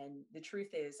on. And the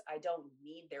truth is, I don't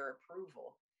need their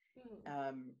approval.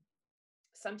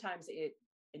 Sometimes it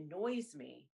annoys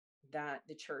me that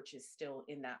the church is still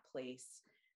in that place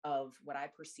of what I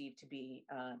perceive to be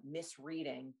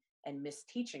misreading and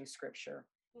misteaching scripture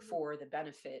for the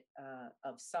benefit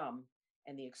of some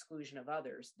and the exclusion of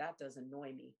others. That does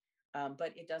annoy me.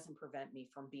 But it doesn't prevent me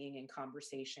from being in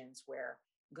conversations where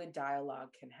good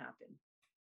dialogue can happen.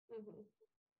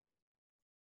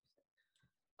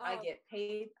 I get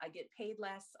paid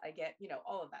less. I get,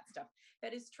 all of that stuff.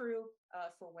 That is true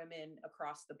for women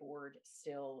across the board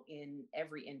still in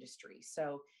every industry.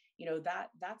 So,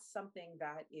 that's something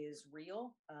that is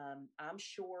real. I'm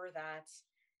sure that,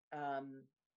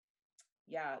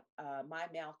 my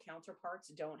male counterparts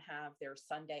don't have their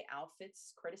Sunday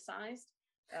outfits criticized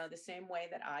the same way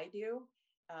that I do.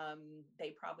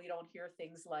 They probably don't hear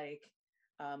things like,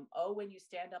 oh, when you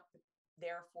stand up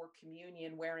there for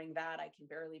communion wearing that, I can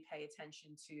barely pay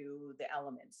attention to the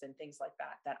elements and things like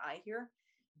that I hear.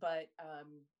 But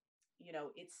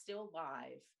it's still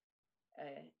live.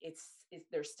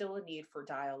 There's still a need for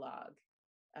dialogue,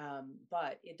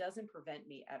 but it doesn't prevent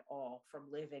me at all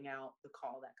from living out the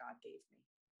call that God gave me.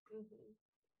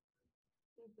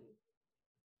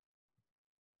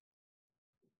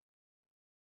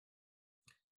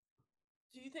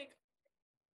 Do you think,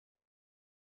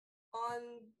 on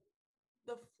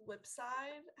the flip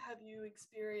side, have you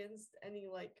experienced any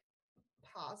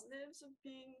positives of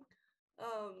being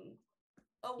a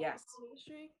woman in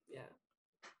ministry?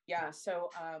 Yeah. So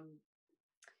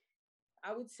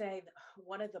I would say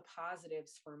one of the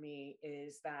positives for me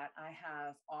is that I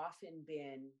have often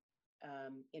been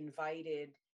invited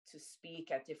to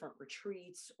speak at different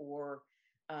retreats or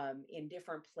in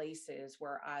different places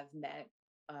where I've met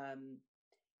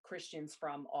Christians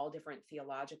from all different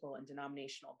theological and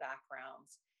denominational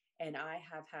backgrounds. And I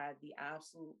have had the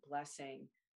absolute blessing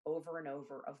over and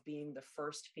over of being the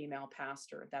first female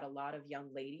pastor that a lot of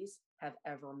young ladies have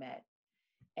ever met.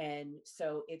 And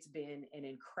so it's been an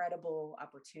incredible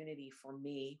opportunity for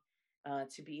me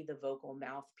to be the vocal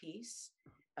mouthpiece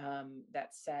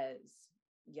that says,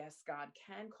 yes, God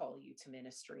can call you to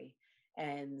ministry.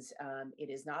 And it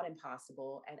is not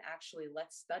impossible. And actually,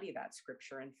 let's study that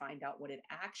scripture and find out what it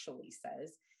actually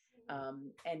says.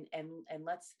 And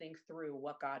let's think through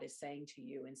what God is saying to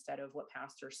you instead of what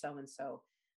Pastor so-and-so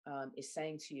is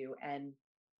saying to you. And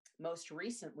most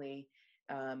recently,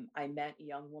 I met a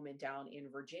young woman down in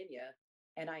Virginia,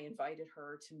 and I invited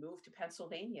her to move to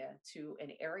Pennsylvania, to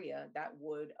an area that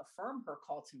would affirm her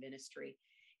call to ministry.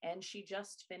 And she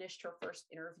just finished her first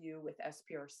interview with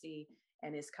SPRC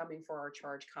and is coming for our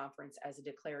Charge Conference as a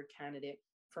declared candidate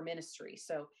for ministry.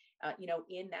 So,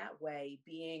 in that way,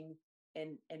 being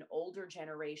an older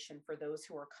generation for those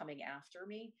who are coming after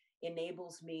me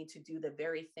enables me to do the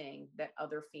very thing that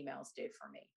other females did for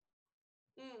me.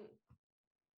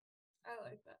 I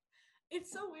like that.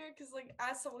 It's so weird because, like,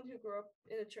 as someone who grew up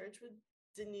in a church with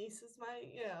Denise as my,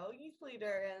 youth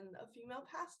leader and a female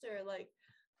pastor, like,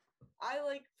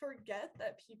 I forget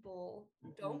that people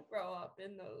don't grow up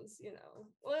in those,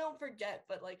 well, I don't forget,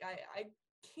 but like I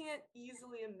can't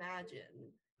easily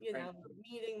imagine, Right.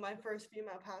 meeting my first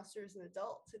female pastor as an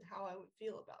adult and how I would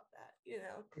feel about that,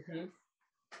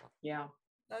 Yeah.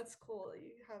 That's cool that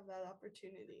you have that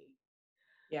opportunity.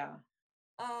 Yeah.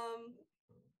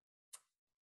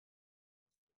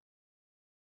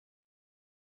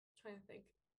 Trying to think.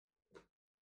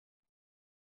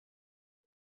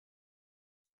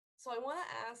 So I want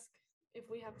to ask, if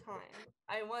we have time,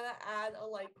 I want to add a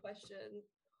light question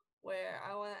where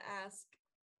I want to ask,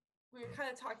 we were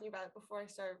kind of talking about it before I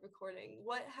started recording.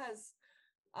 What has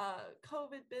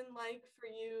COVID been like for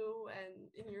you and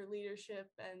in your leadership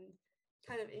and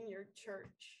kind of in your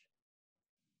church?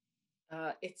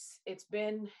 It's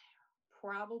been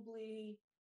probably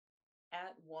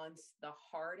at once the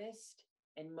hardest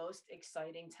and most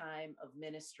exciting time of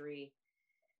ministry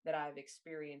that I've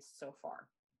experienced so far.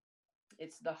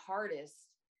 It's the hardest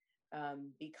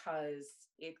because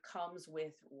it comes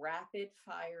with rapid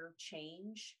fire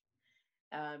change.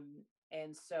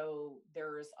 And so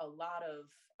there's a lot of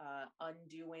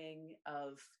undoing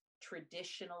of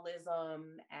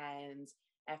traditionalism and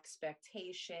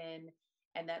expectation.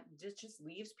 And that just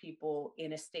leaves people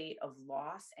in a state of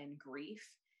loss and grief.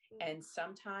 And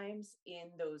sometimes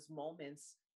in those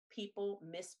moments, people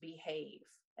misbehave.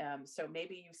 So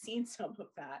maybe you've seen some of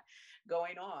that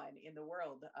going on in the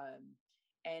world.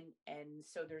 And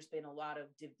so there's been a lot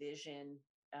of division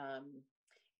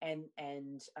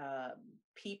and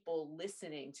people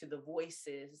listening to the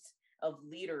voices of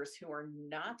leaders who are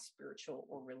not spiritual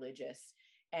or religious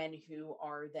and who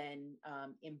are then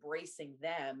embracing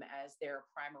them as their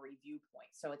primary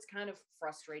viewpoint. So it's kind of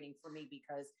frustrating for me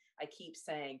because I keep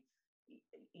saying,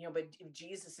 but if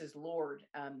Jesus is Lord,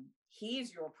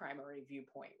 he's your primary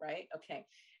viewpoint, right? Okay.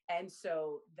 And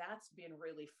so that's been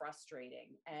really frustrating.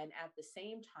 And at the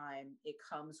same time, it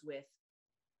comes with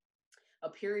a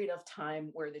period of time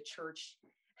where the church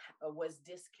was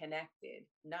disconnected,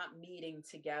 not meeting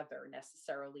together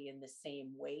necessarily in the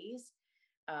same ways.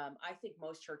 I think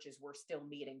most churches were still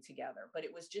meeting together, but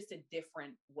it was just a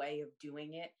different way of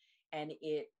doing it. And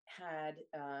it had,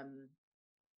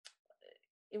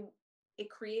 it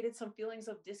created some feelings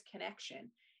of disconnection.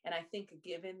 And I think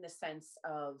given the sense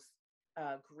of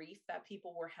grief that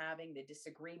people were having, the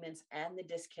disagreements and the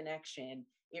disconnection,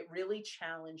 it really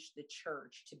challenged the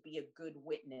church to be a good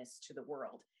witness to the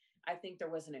world. I think there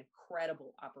was an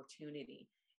incredible opportunity,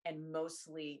 and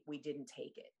mostly we didn't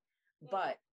take it.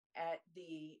 But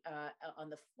on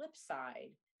the flip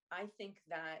side, I think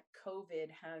that COVID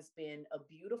has been a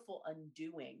beautiful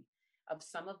undoing of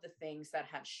some of the things that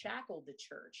have shackled the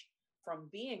church from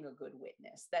being a good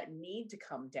witness that need to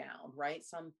come down, right?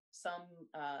 Some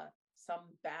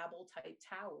Babel type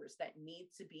towers that need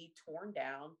to be torn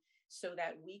down so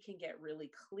that we can get really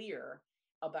clear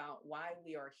about why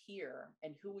we are here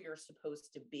and who we are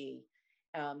supposed to be.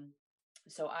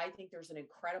 So I think there's an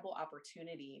incredible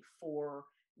opportunity for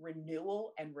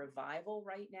renewal and revival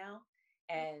right now.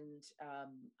 And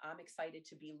I'm excited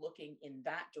to be looking in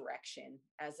that direction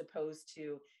as opposed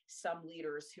to some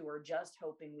leaders who are just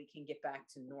hoping we can get back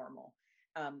to normal.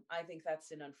 I think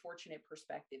that's an unfortunate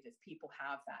perspective if people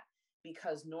have that,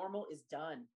 because normal is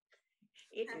done.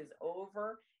 It is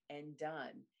over and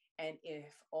done. And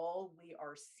if all we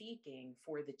are seeking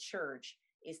for the church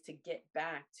is to get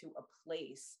back to a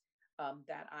place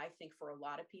that I think for a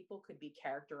lot of people could be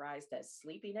characterized as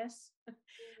sleepiness,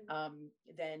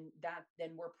 then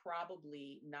we're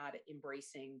probably not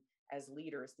embracing as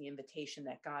leaders the invitation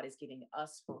that God is giving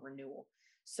us for renewal.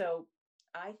 So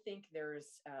I think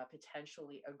there's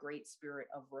potentially a great spirit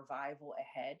of revival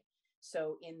ahead.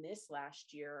 So in this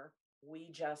last year, we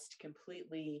just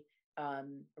completely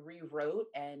rewrote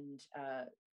and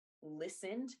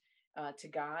listened to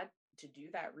God to do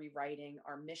that rewriting,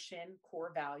 our mission,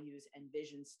 core values, and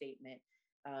vision statement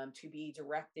to be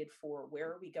directed for where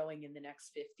are we going in the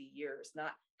next 50 years,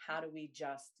 not how do we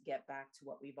just get back to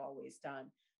what we've always done,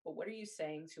 but what are you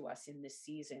saying to us in this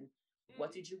season?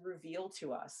 What did you reveal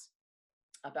to us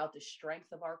about the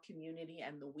strength of our community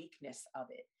and the weakness of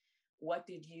it? What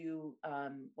did you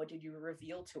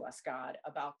reveal to us, God,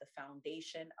 about the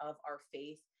foundation of our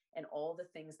faith and all the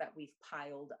things that we've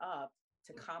piled up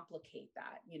to complicate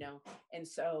that, And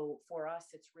so for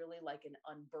us, it's really like an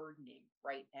unburdening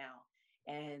right now.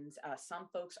 And some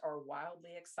folks are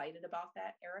wildly excited about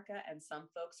that, Erica, and some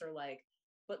folks are like,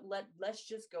 but let's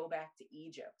just go back to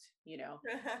Egypt,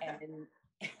 and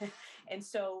and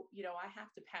so, I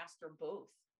have to pastor both.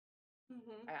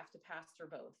 I have to pastor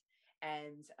both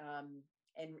and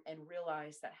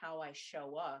realize that how I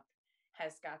show up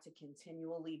has got to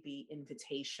continually be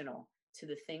invitational to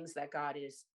the things that God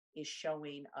is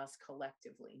showing us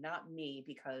collectively, not me,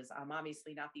 because I'm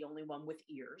obviously not the only one with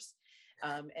ears.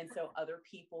 And so other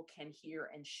people can hear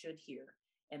and should hear.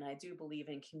 And I do believe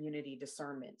in community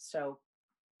discernment. So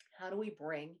how do we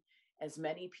bring as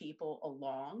many people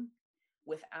along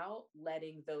without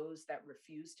letting those that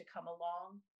refuse to come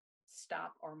along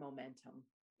stop our momentum?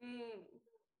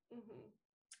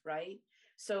 Right?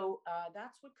 So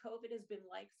that's what COVID has been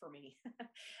like for me.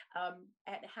 I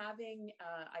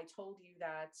told you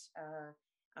that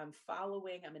I'm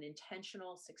an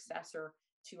intentional successor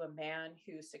to a man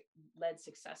who led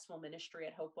successful ministry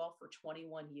at Hopewell for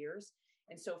 21 years.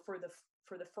 And so for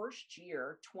the first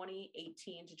year,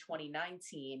 2018 to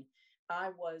 2019, I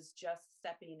was just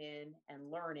stepping in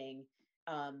and learning,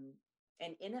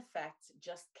 and in effect,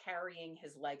 just carrying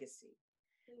his legacy.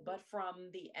 But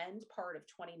from the end part of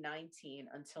 2019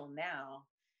 until now,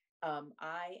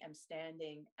 I am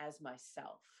standing as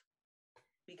myself,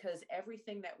 because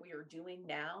everything that we are doing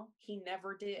now, he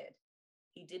never did.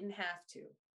 He didn't have to.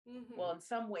 Well, in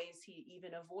some ways, he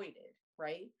even avoided,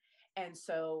 right? And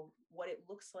so what it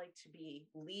looks like to be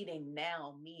leading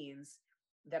now means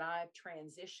that I've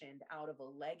transitioned out of a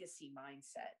legacy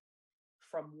mindset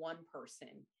from one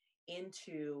person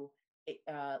into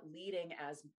leading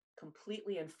as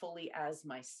completely and fully as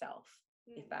myself,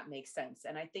 if that makes sense.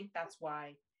 And I think that's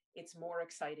why it's more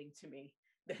exciting to me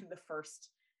than the first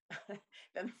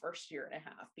year and a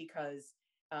half, because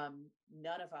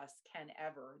none of us can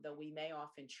ever, though we may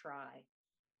often try,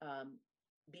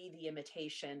 be the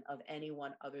imitation of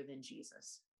anyone other than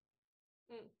Jesus.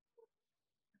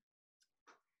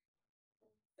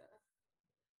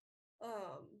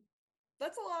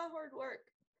 That's a lot of hard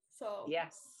work. So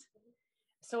yes.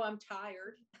 So I'm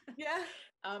tired. Yeah.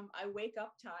 I wake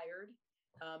up tired.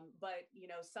 But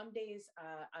some days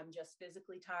I'm just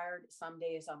physically tired. Some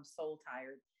days I'm soul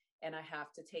tired. And I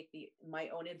have to take my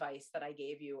own advice that I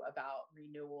gave you about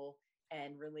renewal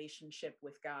and relationship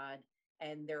with God.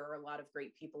 And there are a lot of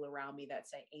great people around me that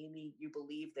say, Amy, you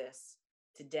believe this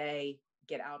today,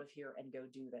 get out of here and go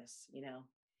do this,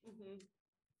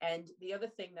 And the other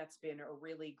thing that's been a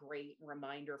really great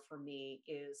reminder for me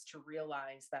is to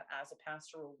realize that as a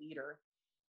pastoral leader,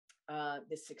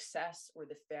 the success or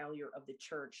the failure of the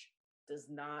church does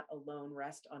not alone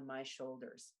rest on my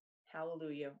shoulders.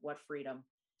 Hallelujah. What freedom.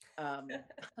 So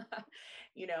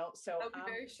that would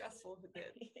be very stressful if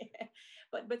it did.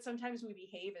 But sometimes we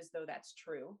behave as though that's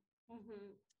true,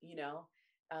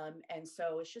 and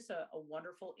so it's just a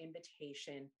wonderful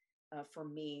invitation for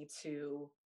me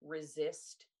to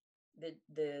resist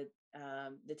the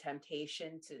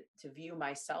temptation to view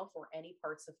myself or any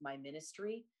parts of my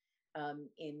ministry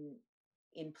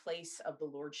in place of the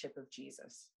lordship of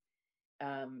Jesus.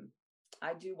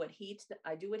 I do what he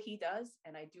does,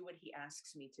 and I do what he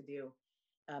asks me to do.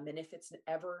 And if it's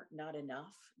ever not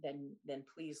enough, then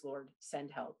please, Lord,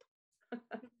 send help. I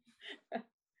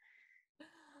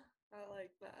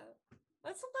like that.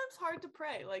 That's sometimes hard to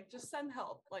pray. Like, just send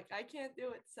help. Like, I can't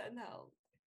do it. Send help.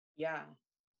 Yeah.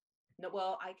 No,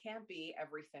 well, I can't be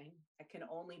everything. I can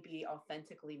only be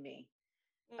authentically me.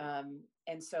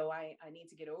 And so I need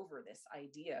to get over this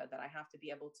idea that I have to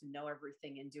be able to know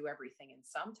everything and do everything. And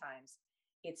sometimes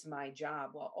it's my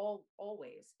job. Well,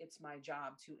 always it's my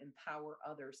job to empower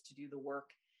others to do the work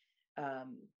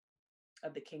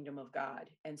of the kingdom of God.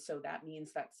 And so that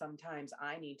means that sometimes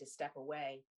I need to step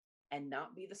away and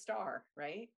not be the star,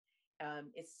 right?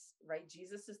 It's right.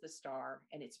 Jesus is the star,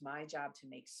 and it's my job to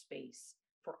make space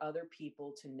for other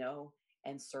people to know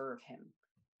and serve him.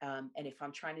 And if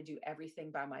I'm trying to do everything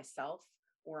by myself,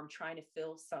 or I'm trying to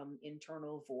fill some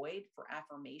internal void for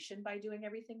affirmation by doing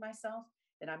everything myself,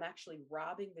 then I'm actually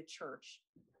robbing the church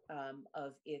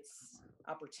of its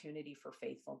opportunity for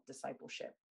faithful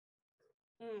discipleship.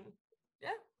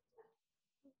 Yeah.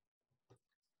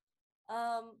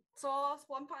 So I'll ask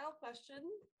one final question.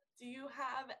 Do you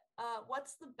have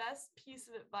what's the best piece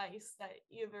of advice that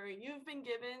either you've been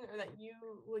given or that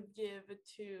you would give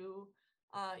to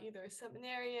either a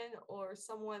seminarian or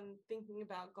someone thinking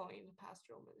about going into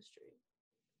pastoral ministry?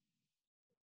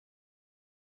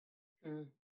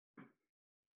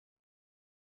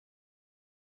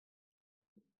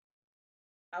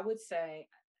 I would say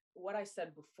what I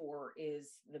said before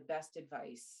is the best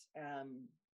advice,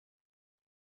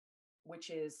 which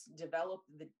is develop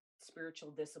the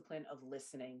spiritual discipline of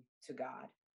listening to God.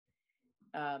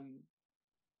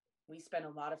 We spend a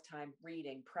lot of time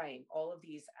reading, praying, all of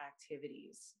these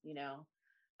activities,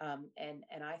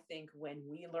 and I think when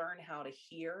we learn how to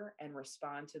hear and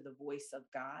respond to the voice of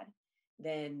God,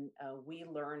 then we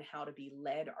learn how to be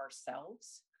led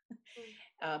ourselves.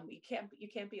 You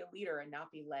can't be a leader and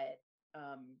not be led.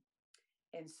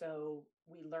 And so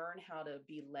we learn how to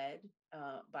be led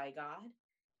by God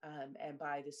and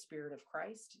by the Spirit of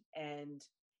Christ. And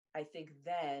I think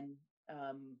then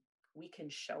we can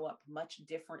show up much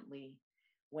differently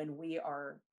when we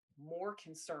are more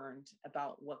concerned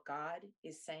about what God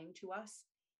is saying to us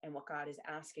and what God is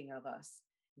asking of us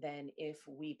than if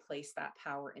we place that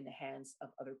power in the hands of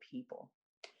other people.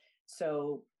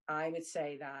 So I would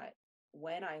say that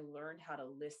when I learned how to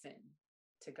listen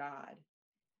to God,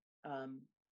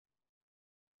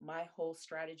 my whole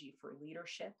strategy for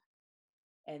leadership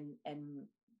and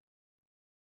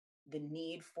the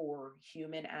need for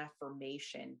human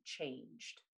affirmation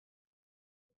changed.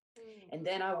 And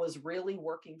then I was really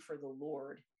working for the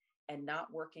Lord and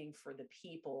not working for the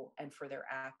people and for their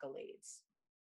accolades.